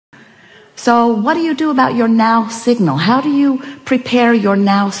So what do you do about your now signal? How do you prepare your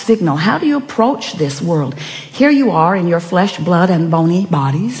now signal? How do you approach this world? Here you are in your flesh, blood, and bony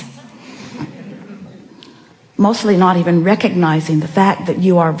bodies, mostly not even recognizing the fact that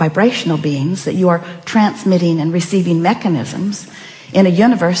you are vibrational beings, that you are transmitting and receiving mechanisms in a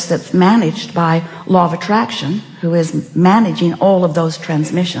universe that's managed by law of attraction, who is managing all of those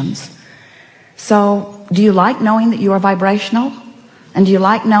transmissions. So do you like knowing that you are vibrational? And do you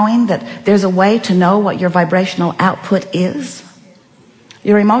like knowing that there's a way to know what your vibrational output is?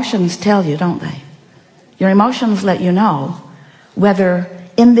 Your emotions tell you, don't they? Your emotions let you know whether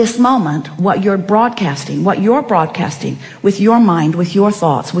in this moment what you're broadcasting with your mind, with your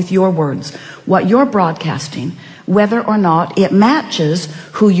thoughts, with your words, what you're broadcasting, whether or not it matches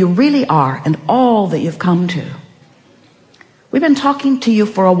who you really are and all that you've come to. We've been talking to you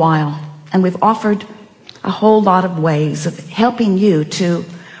for a while, and we've offered a whole lot of ways of helping you to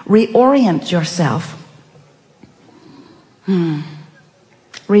reorient yourself.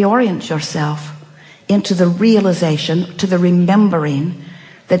 Reorient yourself into the realization, to the remembering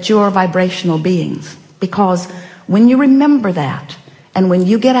that you are vibrational beings. Because when you remember that, and when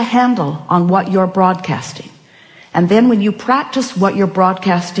you get a handle on what you're broadcasting, and then when you practice what you're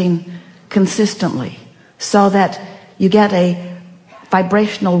broadcasting consistently, so that you get a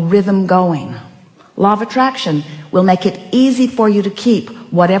vibrational rhythm going, law of attraction will make it easy for you to keep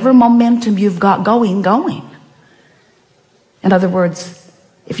whatever momentum you've got going. In other words,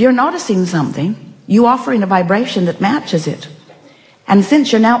 if you're noticing something, you offering a vibration that matches it. And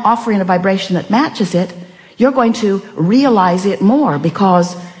since you're now offering a vibration that matches it, you're going to realize it more,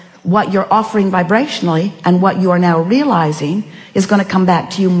 because what you're offering vibrationally and what you are now realizing is going to come back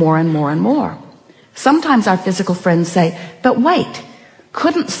to you more and more and more. Sometimes our physical friends say, but wait,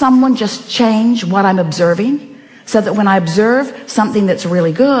 couldn't someone just change what I'm observing so that when I observe something that's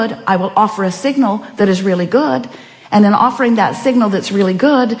really good, I will offer a signal that is really good, and in offering that signal that's really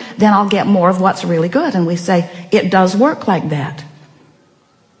good, then I'll get more of what's really good. And we say, it does work like that.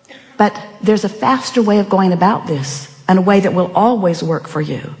 But there's a faster way of going about this, and a way that will always work for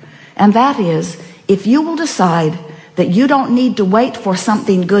you. And that is, if you will decide that you don't need to wait for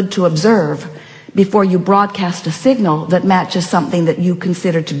something good to observe before you broadcast a signal that matches something that you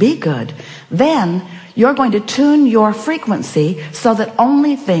consider to be good, then you're going to tune your frequency so that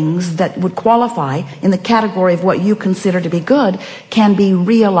only things that would qualify in the category of what you consider to be good can be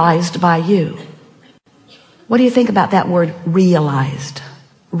realized by you. What do you think about that word, realized?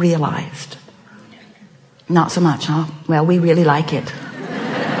 Realized. Not so much, huh? Well, we really like it.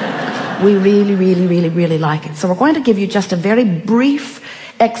 We really like it. So we're going to give you just a very brief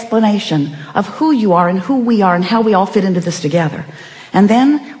explanation of who you are and who we are and how we all fit into this together. And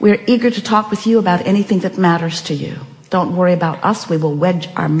then we're eager to talk with you about anything that matters to you. Don't worry about us. We will wedge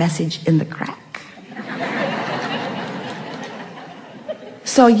our message in the crack.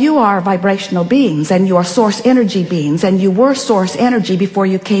 So you are vibrational beings, and you are source energy beings, and you were source energy before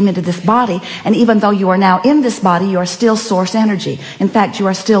you came into this body. And even though you are now in this body, you are still source energy. In fact, you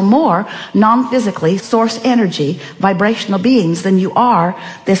are still more non-physically source energy vibrational beings than you are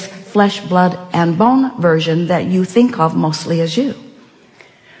this flesh, blood, and bone version that you think of mostly as you.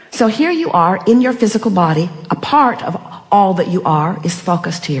 So here you are in your physical body. A part of all that you are is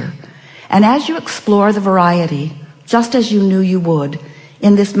focused here. And as you explore the variety, just as you knew you would,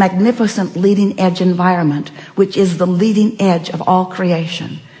 in this magnificent leading edge environment, which is the leading edge of all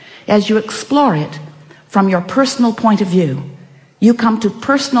creation, as you explore it from your personal point of view, you come to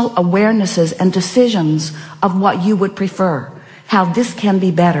personal awarenesses and decisions of what you would prefer, how this can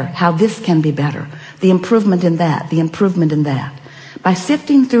be better, how this can be better, the improvement in that, the improvement in that. By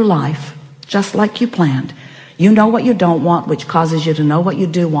sifting through life, just like you planned, you know what you don't want, which causes you to know what you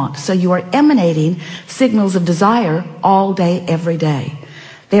do want. So you are emanating signals of desire all day, every day.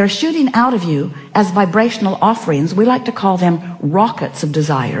 They are shooting out of you as vibrational offerings. We like to call them rockets of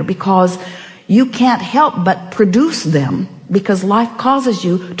desire, because you can't help but produce them, because life causes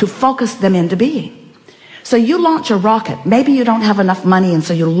you to focus them into being. So you launch a rocket. Maybe you don't have enough money, and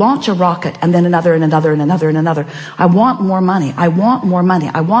so you launch a rocket, and then another and another and another and another. I want more money. I want more money.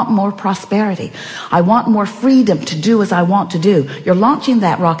 I want more prosperity. I want more freedom to do as I want to do. You're launching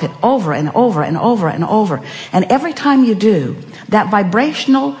that rocket over and over and over and over. And every time you do, that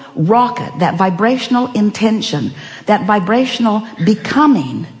vibrational rocket, that vibrational intention, that vibrational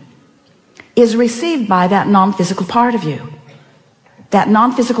becoming is received by that non-physical part of you. That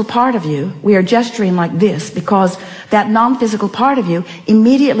non-physical part of you, we are gesturing like this because that non-physical part of you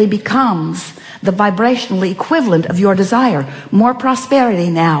immediately becomes the vibrational equivalent of your desire. More prosperity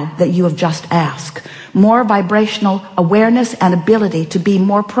now that you have just asked. more vibrational awareness and ability to be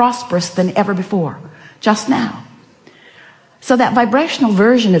more prosperous than ever before, just now. So that vibrational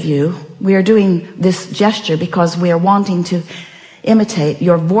version of you, we are doing this gesture because we are wanting to imitate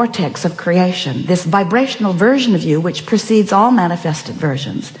your vortex of creation. This vibrational version of you, which precedes all manifested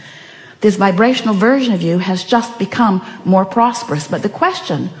versions, this vibrational version of you has just become more prosperous. But the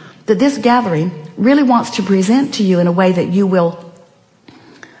question that this gathering really wants to present to you in a way that you will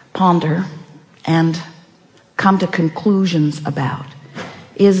ponder and come to conclusions about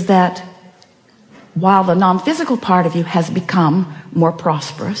is that while the non-physical part of you has become more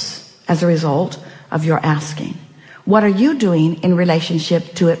prosperous as a result of your asking, what are you doing in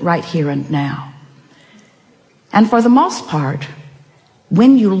relationship to it right here and now? And for the most part,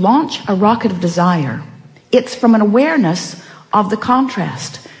 when you launch a rocket of desire, it's from an awareness of the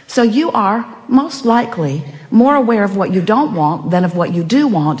contrast. So you are most likely more aware of what you don't want than of what you do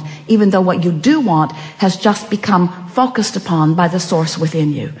want, even though what you do want has just become focused upon by the source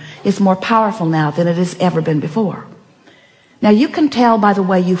within you. It's more powerful now than it has ever been before. Now you can tell by the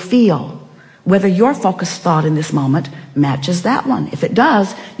way you feel whether your focused thought in this moment matches that one. If it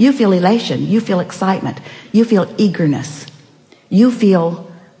does, you feel elation, you feel excitement, you feel eagerness, you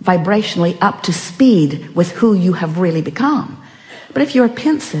feel vibrationally up to speed with who you have really become. But if you're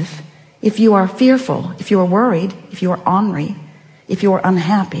pensive, if you are fearful, if you are worried, if you are ornery, if you are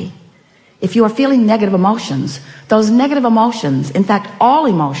unhappy, if you are feeling negative emotions, those negative emotions, in fact, all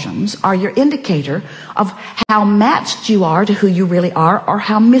emotions, are your indicator of how matched you are to who you really are or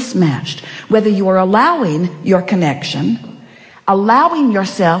how mismatched. Whether you are allowing your connection, allowing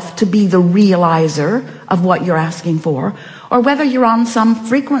yourself to be the realizer of what you're asking for, or whether you're on some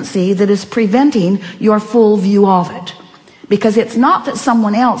frequency that is preventing your full view of it. Because it's not that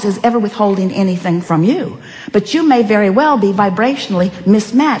someone else is ever withholding anything from you, but you may very well be vibrationally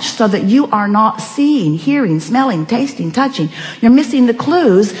mismatched so that you are not seeing, hearing, smelling, tasting, touching. You're missing the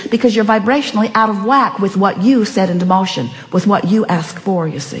clues because you're vibrationally out of whack with what you set into motion, with what you ask for,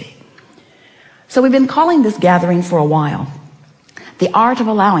 you see. So we've been calling this gathering for a while the art of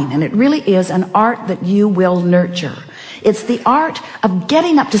allowing, and it really is an art that you will nurture. It's the art of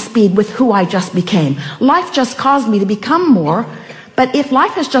getting up to speed with who I just became. Life just caused me to become more, but if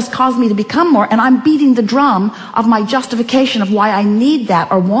life has just caused me to become more and I'm beating the drum of my justification of why I need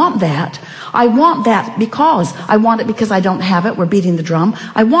that or want that, I want that because I want it because I don't have it. We're beating the drum.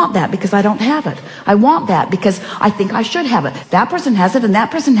 I want that because I don't have it. I want that because I think I should have it. That person has it, and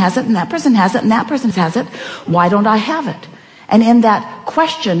that person has it, and that person has it, and that person has it. Why don't I have it? And in that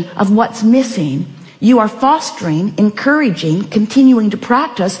question of what's missing, you are fostering, encouraging, continuing to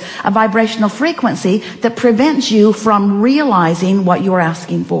practice a vibrational frequency that prevents you from realizing what you're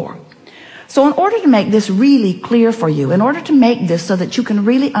asking for. So in order to make this really clear for you, in order to make this so that you can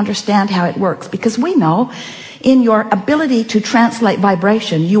really understand how it works, because we know in your ability to translate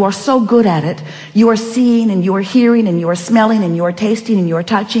vibration, you are so good at it. You are seeing and you are hearing and you are smelling and you are tasting and you are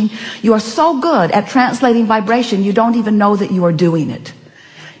touching. You are so good at translating vibration, you don't even know that you are doing it.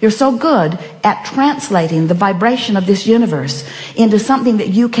 You're so good at translating the vibration of this universe into something that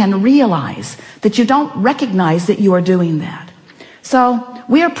you can realize that you don't recognize that you are doing that. So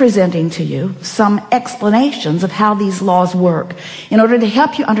we are presenting to you some explanations of how these laws work in order to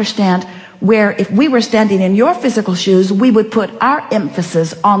help you understand where, if we were standing in your physical shoes, we would put our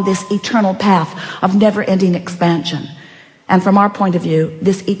emphasis on this eternal path of never-ending expansion. And from our point of view,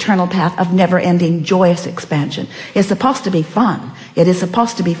 this eternal path of never-ending joyous expansion is supposed to be fun. It is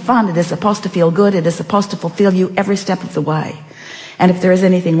supposed to be fun. It is supposed to feel good. It is supposed to fulfill you every step of the way. And if there is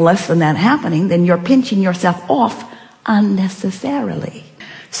anything less than that happening, then you're pinching yourself off unnecessarily.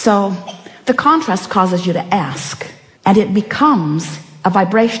 So the contrast causes you to ask, and it becomes a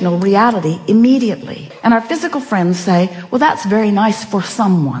vibrational reality immediately. And our physical friends say, well, that's very nice for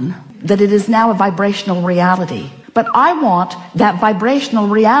someone, that it is now a vibrational reality. But I want that vibrational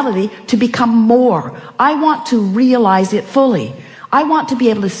reality to become more. I want to realize it fully. I want to be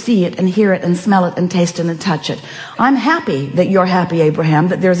able to see it and hear it and smell it and taste it and touch it. I'm happy that you're happy, Abraham,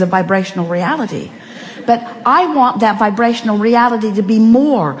 that there's a vibrational reality. But I want that vibrational reality to be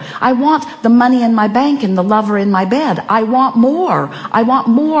more. I want the money in my bank and the lover in my bed. I want more. I want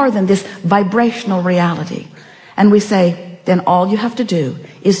more than this vibrational reality. And we say, then all you have to do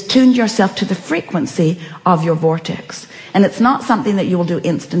is tune yourself to the frequency of your vortex. And it's not something that you will do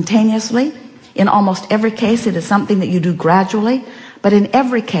instantaneously. In almost every case, it is something that you do gradually. But in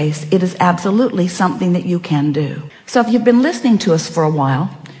every case, it is absolutely something that you can do. So if you've been listening to us for a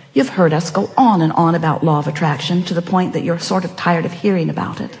while, you've heard us go on and on about law of attraction to the point that you're sort of tired of hearing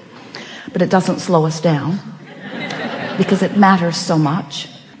about it. But it doesn't slow us down because it matters so much.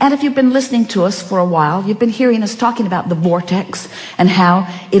 And if you've been listening to us for a while, you've been hearing us talking about the vortex and how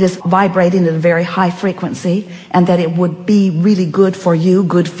it is vibrating at a very high frequency, and that it would be really good for you,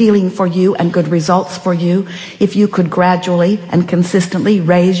 good feeling for you, and good results for you if you could gradually and consistently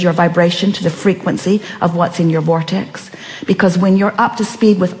raise your vibration to the frequency of what's in your vortex. Because when you're up to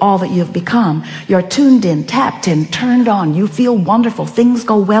speed with all that you've become, you're tuned in, tapped in, turned on, you feel wonderful, things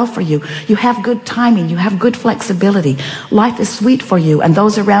go well for you, you have good timing, you have good flexibility, life is sweet for you, and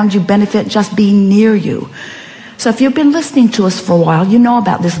those around you benefit just being near you. So if you've been listening to us for a while, you know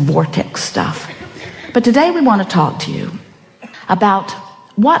about this vortex stuff. But today we want to talk to you about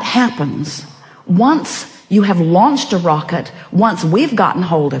what happens once you have launched a rocket, once we've gotten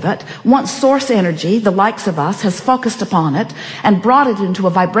hold of it, once source energy, the likes of us, has focused upon it and brought it into a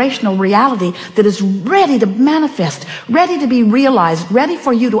vibrational reality that is ready to manifest, ready to be realized, ready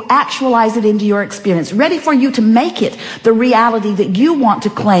for you to actualize it into your experience, ready for you to make it the reality that you want to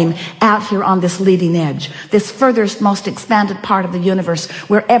claim out here on this leading edge, this furthest, most expanded part of the universe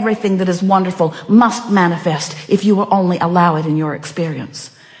where everything that is wonderful must manifest if you will only allow it in your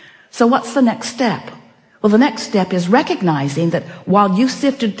experience. So what's the next step? Well, the next step is recognizing that while you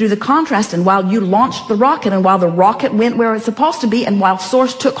sifted through the contrast, and while you launched the rocket, and while the rocket went where it's supposed to be, and while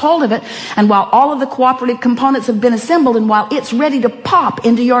source took hold of it, and while all of the cooperative components have been assembled, and while it's ready to pop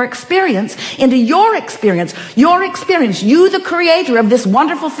into your experience, you, the creator of this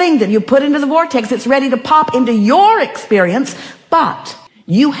wonderful thing that you put into the vortex, it's ready to pop into your experience, but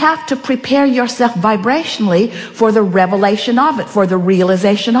you have to prepare yourself vibrationally for the revelation of it, for the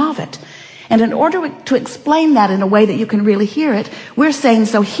realization of it. And in order to explain that in a way that you can really hear it, we're saying,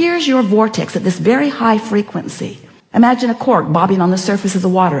 so here's your vortex at this very high frequency. Imagine a cork bobbing on the surface of the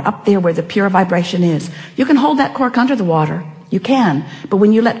water, up there where the pure vibration is. You can hold that cork under the water. You can. But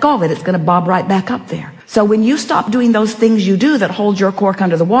when you let go of it, it's going to bob right back up there. So when you stop doing those things you do that hold your cork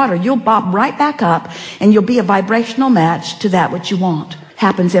under the water, you'll bob right back up, and you'll be a vibrational match to that which you want.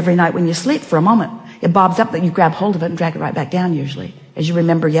 Happens every night when you sleep for a moment. It bobs up, that you grab hold of it and drag it right back down usually, as you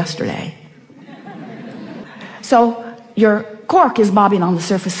remember yesterday. So your cork is bobbing on the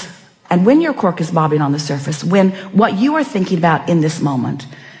surface, and when your cork is bobbing on the surface, when what you are thinking about in this moment,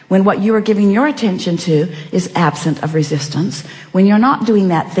 when what you are giving your attention to is absent of resistance, when you're not doing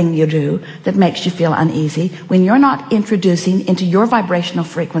that thing you do that makes you feel uneasy, when you're not introducing into your vibrational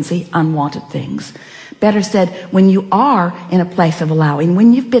frequency unwanted things, better said, when you are in a place of allowing,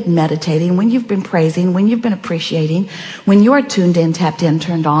 when you've been meditating, when you've been praising, when you've been appreciating, when you're tuned in, tapped in,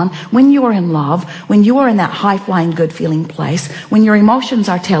 turned on, when you are in love, when you are in that high-flying, good-feeling place, when your emotions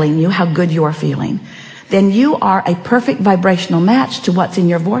are telling you how good you are feeling, then you are a perfect vibrational match to what's in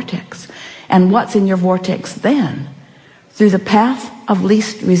your vortex. And what's in your vortex then, through the path of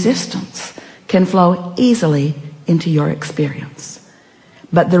least resistance, can flow easily into your experience.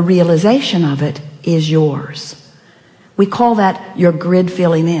 But the realization of it is yours. We call that your grid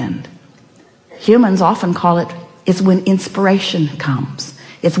filling in. Humans often call it's when inspiration comes.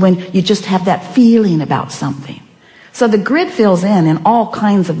 It's when you just have that feeling about something. So the grid fills in all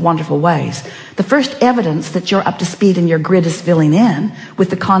kinds of wonderful ways. The first evidence that you're up to speed and your grid is filling in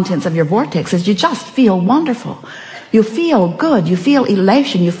with the contents of your vortex is you just feel wonderful. You feel good, you feel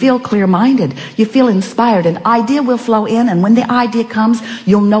elation, you feel clear-minded, you feel inspired. An idea will flow in, and when the idea comes,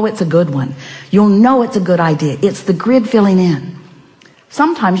 you'll know it's a good one. You'll know it's a good idea. It's the grid filling in.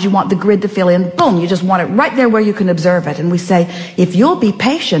 Sometimes you want the grid to fill in, boom, you just want it right there where you can observe it. And we say, if you'll be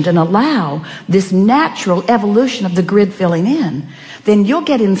patient and allow this natural evolution of the grid filling in, then you'll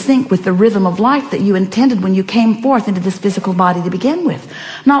get in sync with the rhythm of life that you intended when you came forth into this physical body to begin with.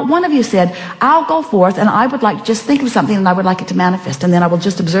 Not one of you said, I'll go forth and I would like to just think of something and I would like it to manifest, and then I will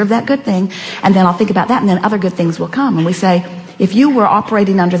just observe that good thing, and then I'll think about that, and then other good things will come. And we say, if you were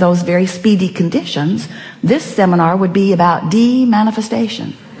operating under those very speedy conditions, this seminar would be about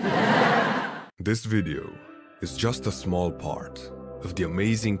de-manifestation. This video is just a small part of the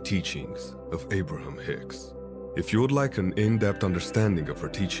amazing teachings of Abraham Hicks. If you would like an in-depth understanding of her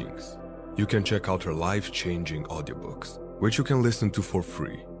teachings, you can check out her life-changing audiobooks, which you can listen to for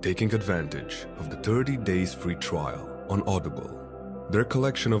free, taking advantage of the 30 days free trial on Audible. Their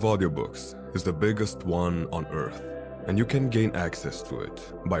collection of audiobooks is the biggest one on earth, and you can gain access to it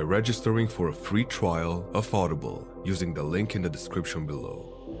by registering for a free trial of Audible using the link in the description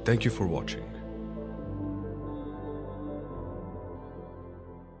below. Thank you for watching.